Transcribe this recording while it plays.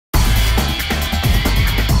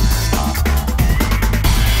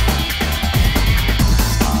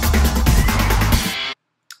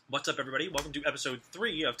up, everybody? Welcome to episode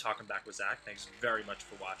 3 of Talkin Back with Zach. Thanks very much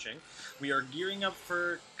for watching. We are gearing up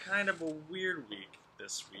for kind of a weird week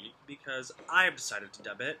this week because I have decided to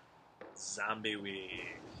dub it Zombie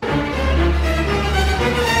Week.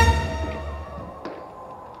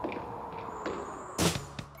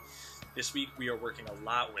 This week we are working a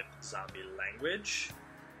lot with zombie language,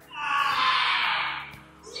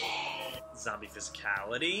 zombie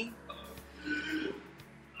physicality,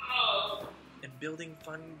 and building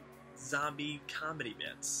fun zombie comedy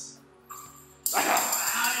bits.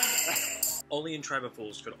 Only in Tribe of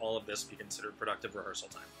Fools could all of this be considered productive rehearsal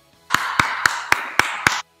time.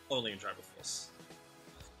 Only in Tribe of Fools.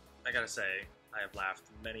 I gotta say, I have laughed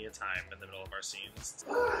many a time in the middle of our scenes.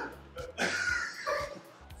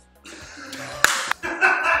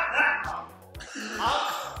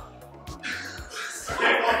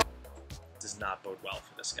 Does not bode well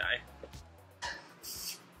for this guy.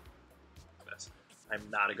 I'm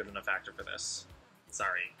not a good enough actor for this.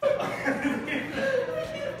 Sorry.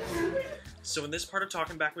 So in this part of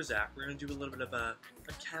Talking Back with Zach, we're going to do a little bit of a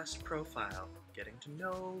cast profile, getting to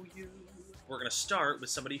know you. We're going to start with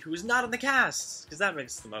somebody who is not in the cast, because that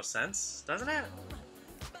makes the most sense, doesn't it?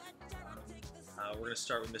 We're going to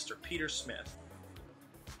start with Mr. Peter Smith,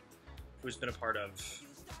 who's been a part of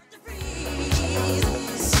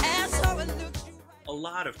a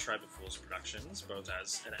lot of Tribe of Fools productions, both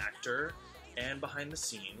as an actor and behind the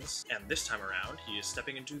scenes, and this time around he is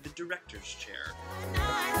stepping into the director's chair.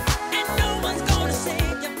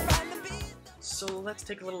 So let's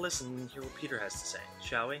take a little listen and hear what Peter has to say,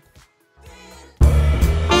 shall we?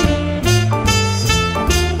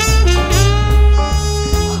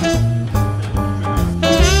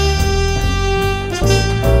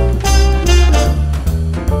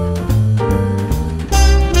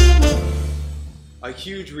 A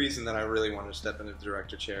huge reason that I really want to step into the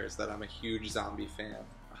director chair is that I'm a huge zombie fan.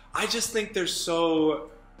 I just think they're so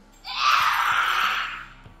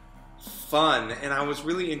fun, and I was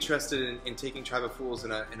really interested in taking Tribe of Fools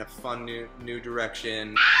in a fun new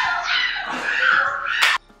direction.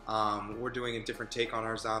 We're doing a different take on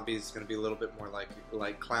our zombies. It's going to be a little bit more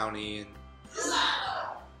like clowny,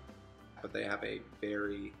 but they have a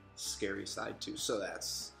very scary side too, so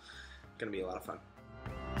that's going to be a lot of fun.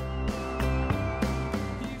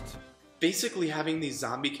 Basically having these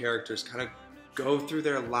zombie characters kind of go through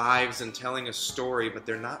their lives and telling a story, but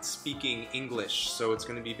they're not speaking English, so it's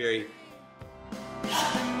going to be very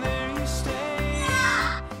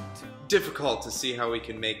difficult to see how we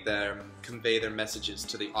can make them convey their messages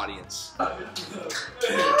to the audience.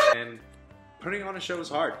 And putting on a show is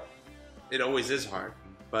hard. It always is hard,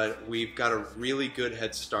 but we've got a really good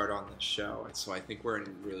head start on this show, and so I think we're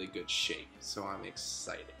in really good shape, so I'm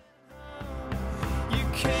excited.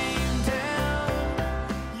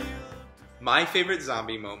 My favorite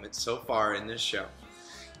zombie moment so far in this show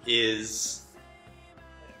is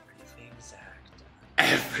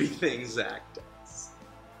everything Zach does.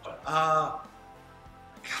 God,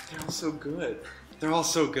 they're all so good. They're all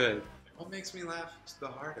so good. What makes me laugh the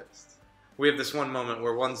hardest? We have this one moment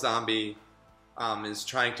where one zombie is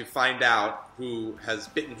trying to find out who has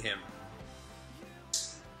bitten him.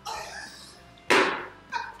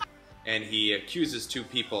 And he accuses two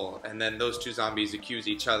people, and then those two zombies accuse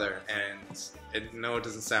each other, and no, it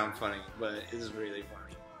doesn't sound funny, but it is really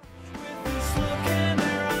funny.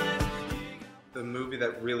 The movie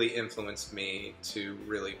that really influenced me to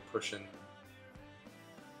really push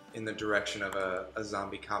in the direction of a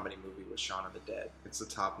zombie comedy movie was Shaun of the Dead. It's a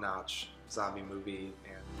top-notch zombie movie,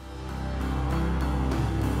 and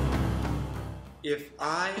if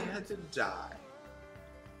I had to die,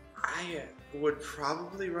 I would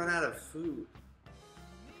probably run out of food,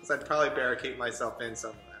 because I'd probably barricade myself in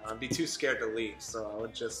somewhere. I'd be too scared to leave, so I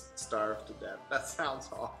would just starve to death. That sounds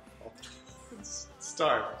awful.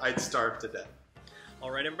 Starve. I'd starve to death.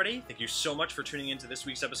 Alright everybody, thank you so much for tuning in to this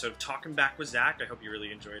week's episode of Talkin Back with Zach. I hope you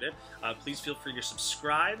really enjoyed it. Please feel free to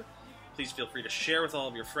subscribe. Please feel free to share with all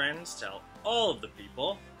of your friends, tell all of the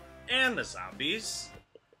people, and the zombies.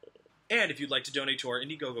 And if you'd like to donate to our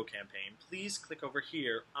Indiegogo campaign, please click over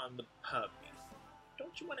here on the puppy.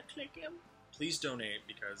 Don't you want to click him? Please donate,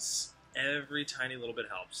 because every tiny little bit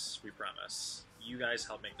helps, we promise. You guys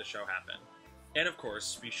help make the show happen. And of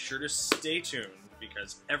course, be sure to stay tuned,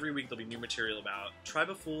 because every week there'll be new material about Tribe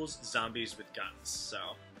of Fools, zombies with guns.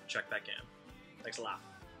 So, check back in. Thanks a lot.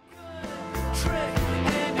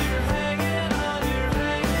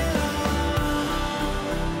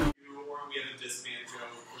 Or we have a disband joke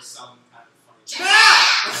or some kind of funny